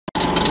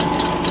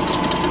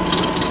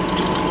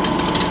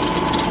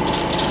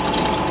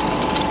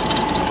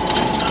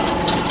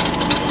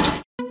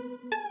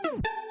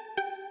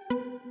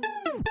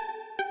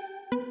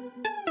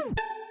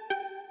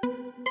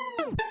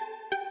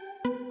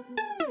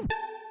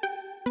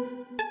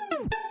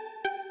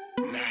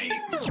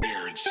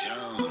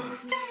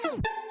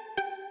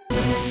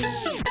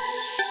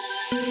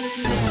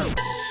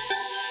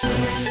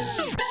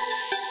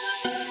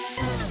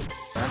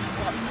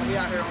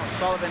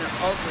Sullivan in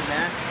Oakland,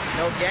 man.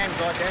 No games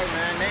all day,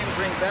 man. Names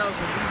ring bells.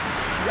 When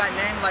you got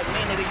names like me,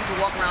 nigga, you can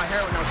walk around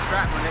here with no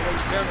strap, my nigga. You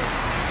feel me?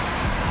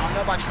 I don't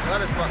know about you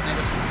other fuck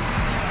niggas.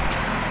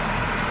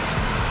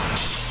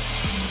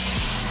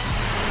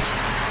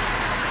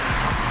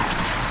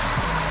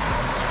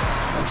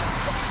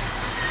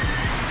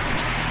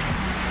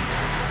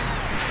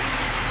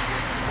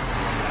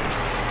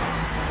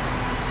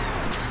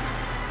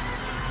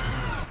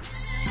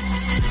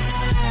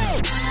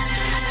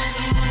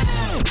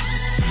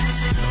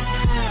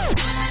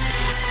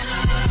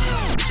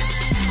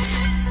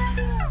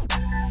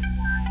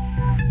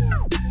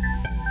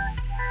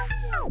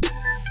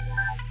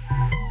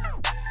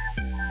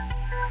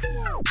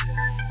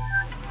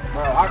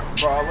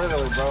 Bro,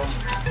 literally, bro.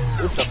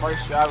 This is the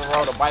first shit I ever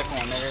rode a bike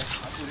on, nigga.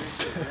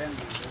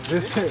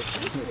 This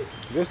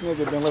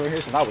nigga been living here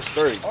since I was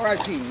 3.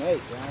 R.I.P. mate,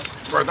 man.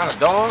 Bro, that a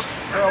dog?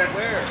 Bro,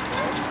 where?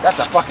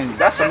 That's a motherfucking,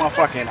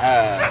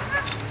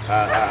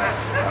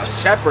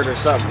 shepherd or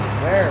something.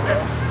 Where, bro?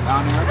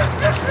 Down here.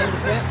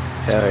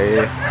 Hell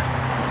yeah.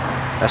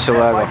 That shit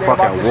look like a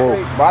fucking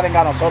wolf. Bro, I done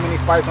got on so many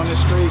fights on this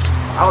street.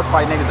 I was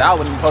fighting niggas that I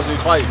wasn't even supposed to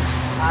be fighting.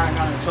 I done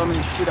got on so many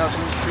shootouts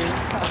on the street.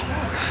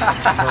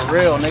 For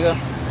real, nigga.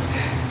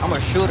 I'm a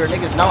shooter.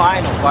 Niggas know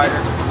I ain't no fighter.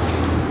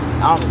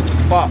 I don't give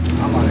a fuck.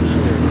 I'm not a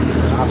shooter.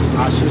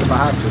 I'll shoot if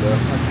I have to, though.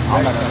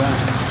 I'm not a gun.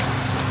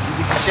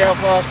 You get your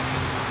shelf off?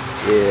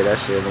 Yeah, that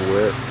shit in the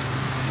whip.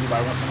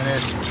 Anybody want some of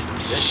this?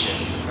 This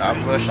shit. I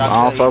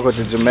don't fuck with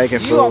the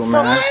Jamaican food,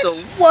 man.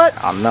 What?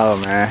 I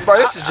know, man. Bro,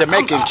 this is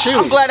Jamaican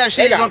chew. I'm glad that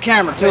shit is on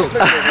camera, too.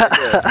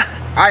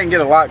 I didn't get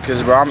a lot,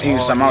 because, bro, I'm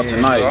eating some out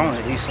tonight. Bro, I'm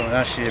gonna eat some of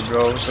that shit,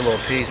 bro. Just a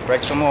little piece.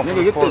 Break some off.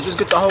 Nigga, just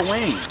get the whole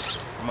wing.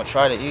 I'm gonna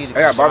try to eat it.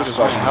 They got barbecue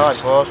sauce on it.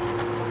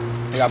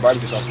 They got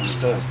barbecue sauce on it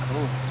too. That's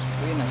cool.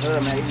 We in the hood,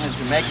 man. Eating this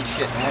Jamaican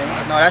shit, man.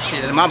 You know that shit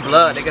is in my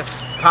blood, nigga.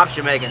 Pop's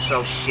Jamaican,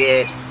 so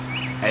shit.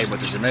 Hey, but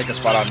the Jamaican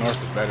spot out north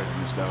is better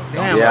than this though.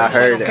 Damn, yeah, I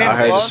heard it. I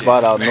heard the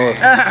spot out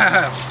north.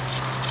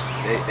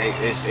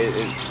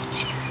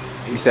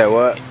 You said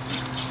what? Is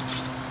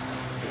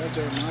that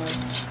Jeremiah?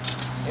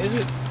 Is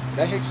it?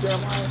 That Hicks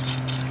Jeremiah?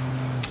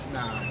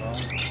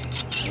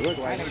 It look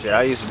like Shit,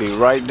 I used to be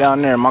right down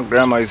there. My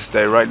grandma used to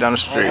stay right down the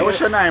street. Hey, what's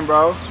your name,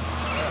 bro?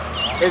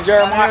 It's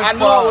Jeremiah. I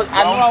knew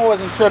I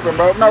wasn't tripping,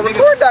 bro. No,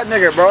 record that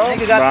nigga, bro.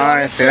 Bro,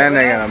 I ain't seen that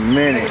nigga in a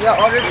minute.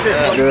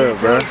 That's good,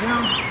 bro.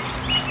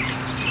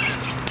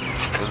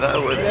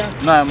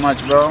 Not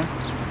much, bro.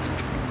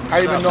 How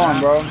you been doing,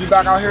 bro? You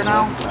back out here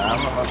now?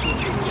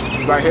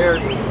 You back here?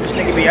 This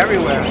nigga be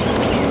everywhere.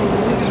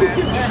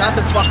 Shout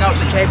the fuck out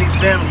to KB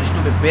Family, you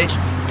stupid bitch.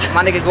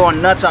 My nigga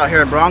going nuts out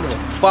here, bro. I don't give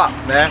a fuck,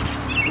 man.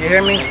 You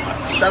hear me?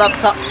 Shout out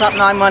top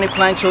 9 Money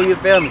Playing too, you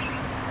feel me?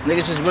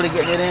 Niggas just really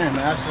getting it in, man.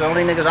 That's the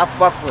only niggas I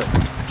fuck with,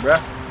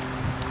 bruh.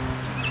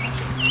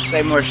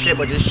 Say more shit,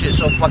 but this shit's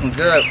so fucking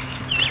good.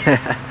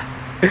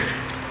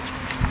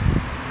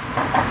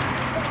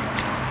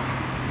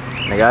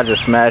 Nigga, I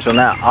just smashed on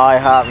that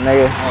IHOP,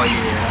 nigga. Oh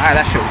yeah,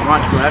 that shit was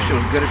lunch, bro. That shit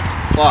was good as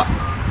fuck.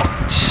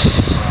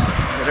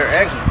 But their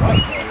eggs was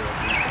white,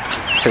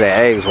 bro. So their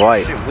eggs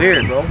white. Shit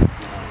weird, bro. Shit,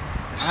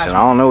 I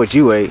don't know what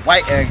you ate.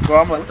 White eggs,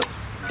 bro. I'm like, what the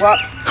fuck?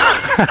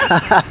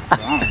 I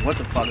don't know what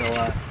the fuck it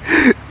was.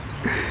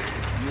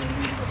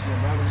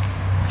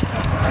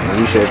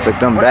 You should have took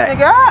them What back. the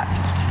nigga at?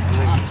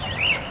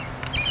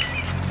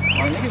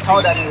 Oh, niggas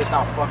told that nigga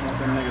stop fucking with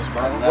them niggas,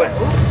 bro. What?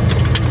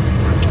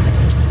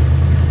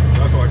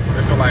 I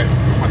feel like I'm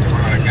about to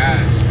run out of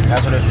gas.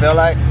 That's what it feel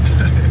like?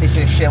 He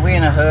said, shit, we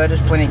in the hood.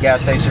 There's plenty of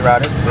gas stations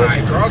around this bitch.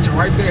 Alright, Carlton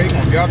right there. He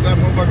gonna get out that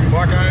motherfucking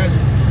black ass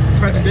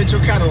presidential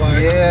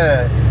Cadillac.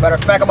 Yeah. Matter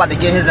of fact, I'm about to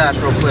get his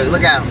ass real quick.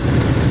 Look at him.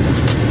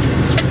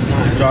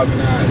 Nah, driving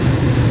that.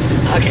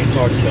 I can't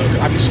talk to you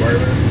though. I be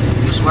swerving.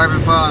 You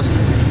swerving fast?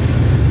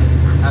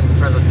 That's the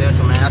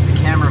presidential, man. That's the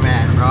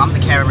cameraman, bro. I'm the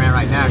cameraman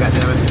right now,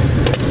 goddammit.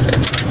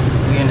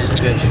 We in this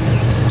bitch.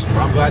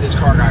 Bro, I'm glad this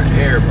car got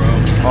air, bro.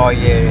 Oh,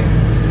 yeah.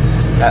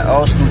 That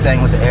old school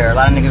thing with the air. A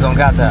lot of niggas don't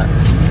got that.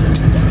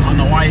 I don't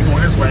know why he going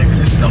this way, because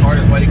this is the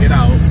hardest way to get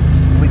out.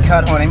 We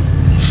cut on him.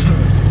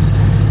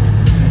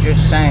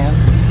 Just saying.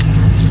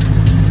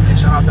 Hey,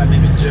 shout out that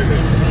nigga Jigger.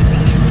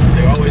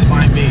 They always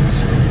buying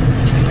beats.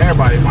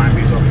 Everybody buying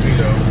beats off of me,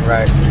 though.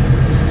 Right.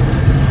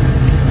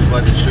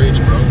 Flood the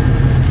streets, bro.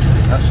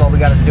 That's all we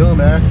gotta do,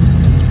 man.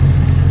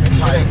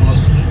 Probably the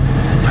most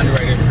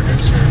underrated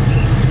producer.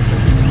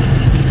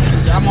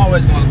 See, I'm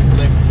always going to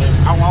live.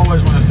 I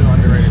always want to feel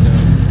underrated, though.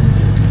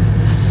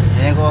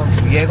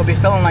 You ain't gonna be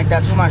feeling like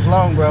that too much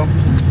long, bro.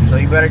 So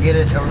you better get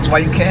it while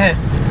you can.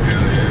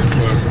 Hell yeah,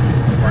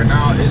 but right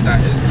now it's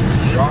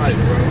dry,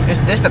 bro.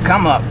 This the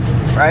come up,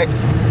 right?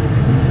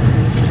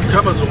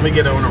 Come up when we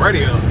get it on the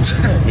radio.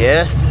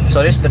 Yeah.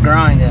 So this is the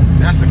grind, then.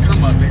 That's the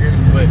come up, nigga.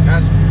 But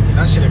that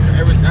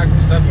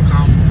stuff will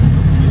come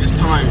in this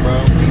time,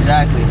 bro.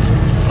 Exactly.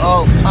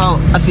 Oh,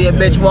 I see a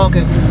bitch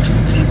walking.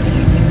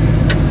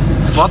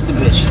 Fuck the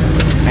bitch.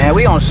 Man,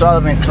 we on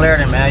Sullivan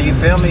Clarendon, man. You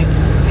feel me?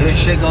 This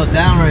shit goes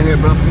down right here,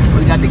 bro.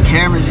 We got the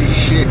cameras and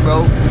shit,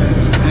 bro.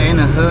 In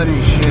the hood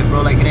and shit,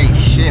 bro. Like, it ain't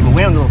shit. But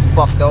we don't give a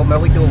fuck, though,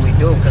 man. We do what we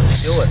do because we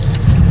do it.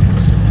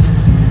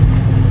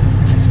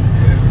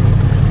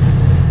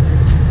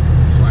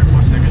 It's like my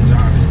second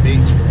job is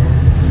beats, bro.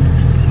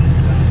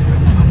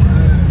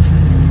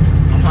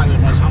 I'm probably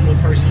the most humble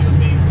person you can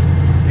meet.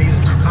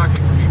 Niggas too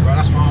cocky for me, bro.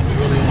 That's why I don't be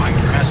really like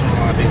messing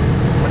with a lot of people.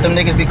 What them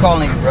niggas be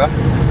calling you, bro?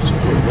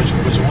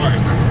 Which one?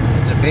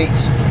 The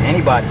beats.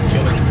 Anybody.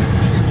 Killer.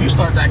 You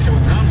start that killer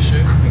dumb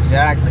shit.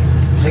 Exactly.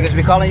 Niggas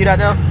be calling you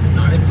that, though?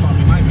 Nah, they be calling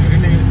me Nightmare.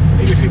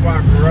 They be people I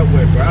grew up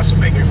with, bro. That's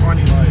what make it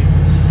funny. Like,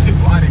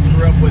 people I didn't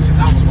grew up with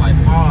since I was like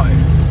 5.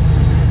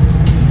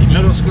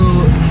 Middle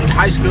school,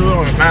 high school,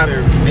 don't matter.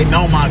 They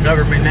know my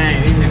government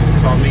name. These niggas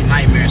call me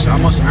Nightmare, so I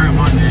must earn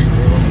my name,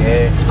 bro.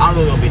 Yeah. I'm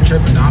really gonna be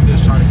tripping, though. I'm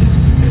just trying to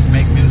just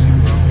make music,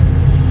 bro.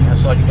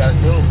 That's all you gotta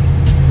do.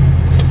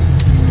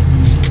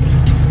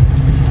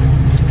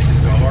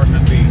 Just go hard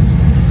in the beats.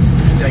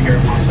 Take care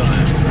of my son.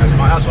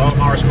 That's all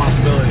my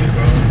responsibility,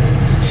 bro.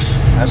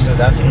 That's a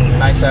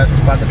nice ass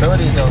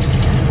responsibility, though.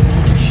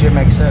 Shit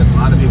makes sense. A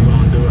lot of people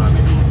don't do what I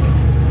be doing, bro.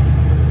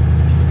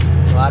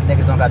 A lot of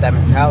niggas don't got that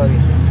mentality.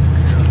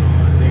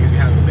 Niggas be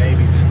having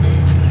babies and be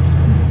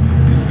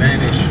just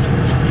vanish.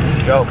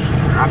 Jokes.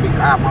 I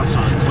have my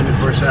son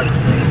 24/7.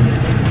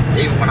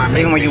 Even when I make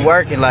Even when you beats.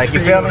 working, like, you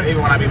feel me?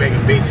 Even when I be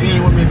making beats, he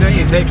ain't with me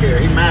today in daycare.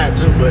 He mad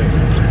too, but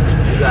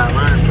you gotta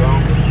learn, bro.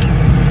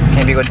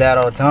 Can't be with dad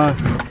all the time.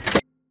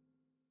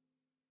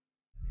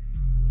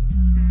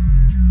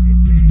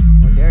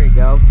 Well, there you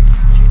go.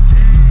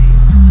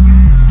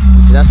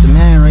 See, that's the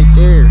man right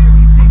there.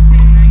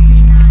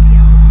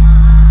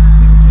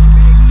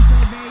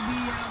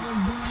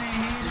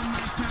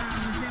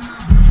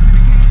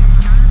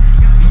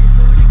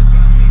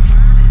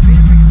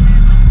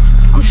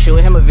 I'm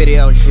shooting him a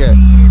video and shit.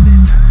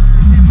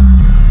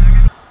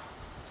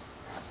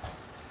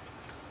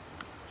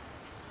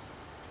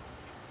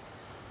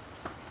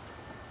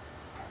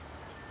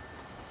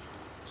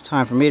 It's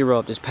time for me to roll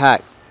up this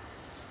pack.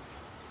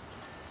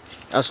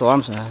 That's what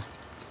I'm saying.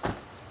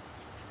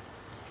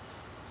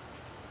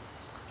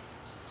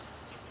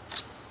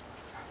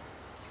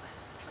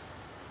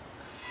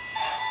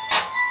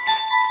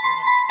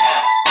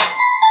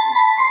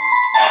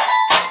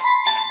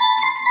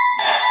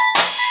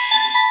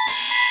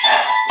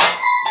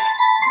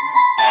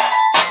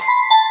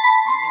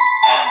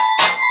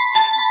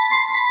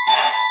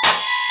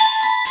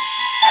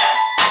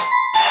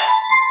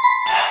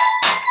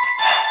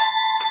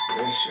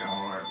 This shit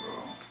hard,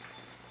 bro.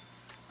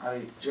 I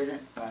be chicken,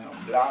 I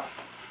don't block,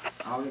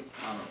 I don't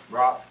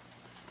rock,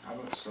 I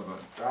don't sub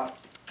a top.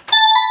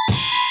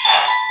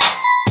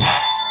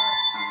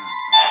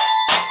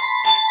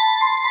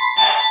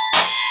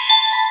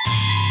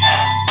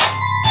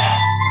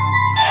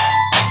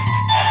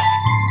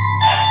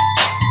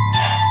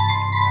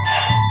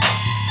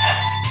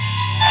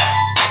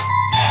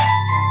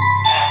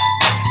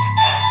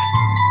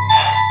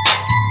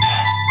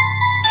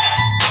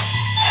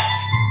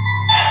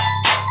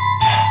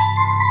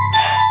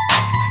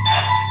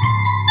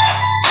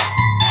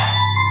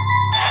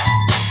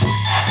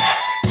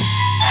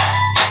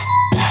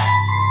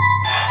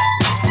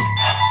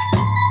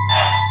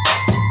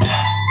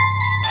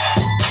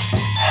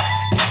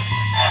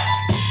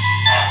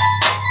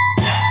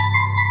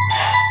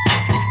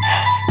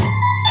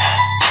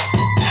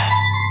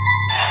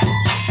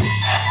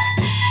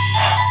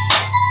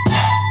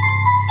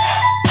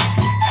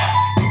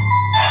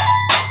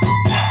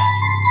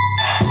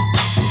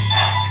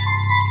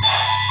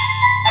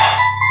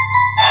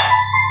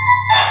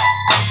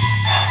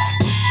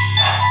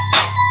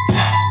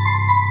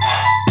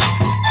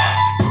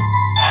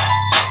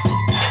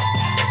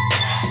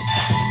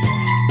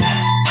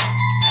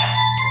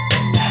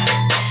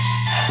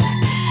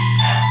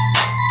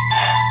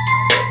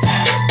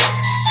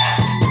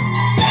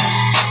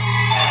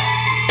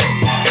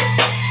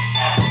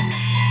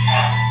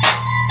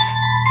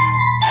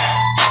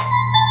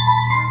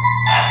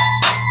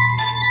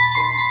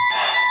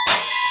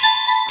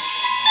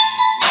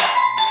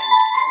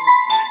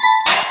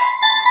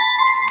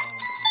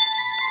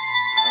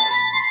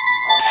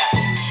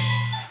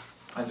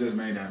 I just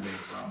made that beat,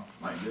 bro.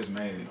 Like, just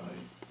made it. Like,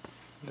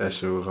 That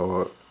shit was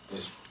hard.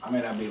 I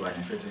made that beat like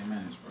in 15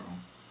 minutes, bro.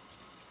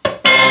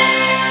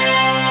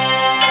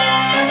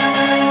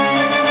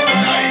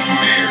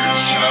 Nightmare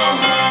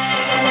Jones.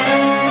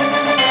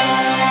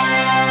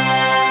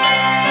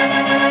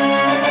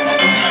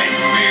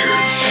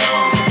 Nightmare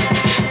Jones.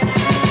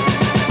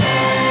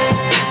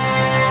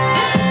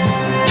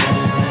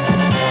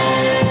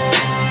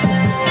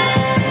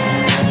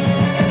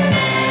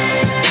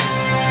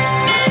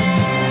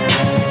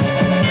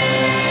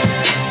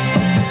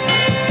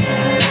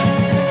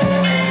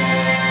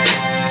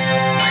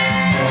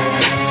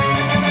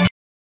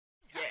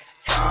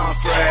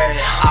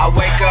 I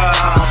wake up,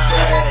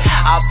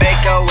 I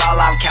bake up while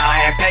I'm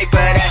counting paper,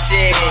 that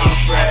shit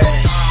fresh.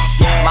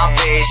 My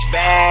bitch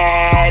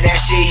bad, that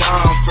she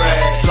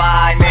fresh.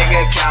 Fly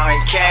nigga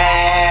counting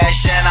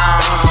cash, and I'm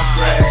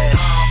fresh.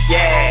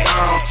 Yeah,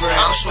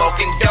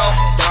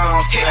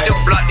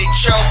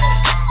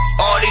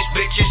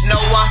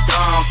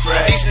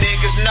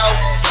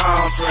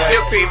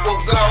 people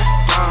go.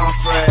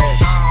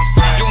 DUMBFRESH.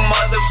 You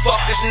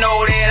motherfuckers know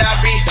that I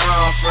be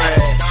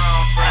DUMBFRESH.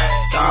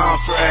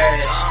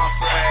 DUMBFRESH.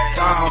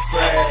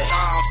 DUMBFRESH.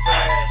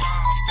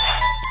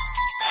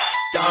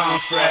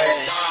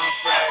 DUMBFRESH.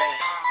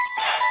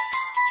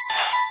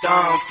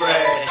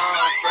 DUMBFRESH.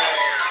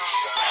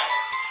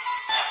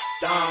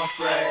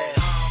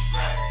 DUMBFRESH.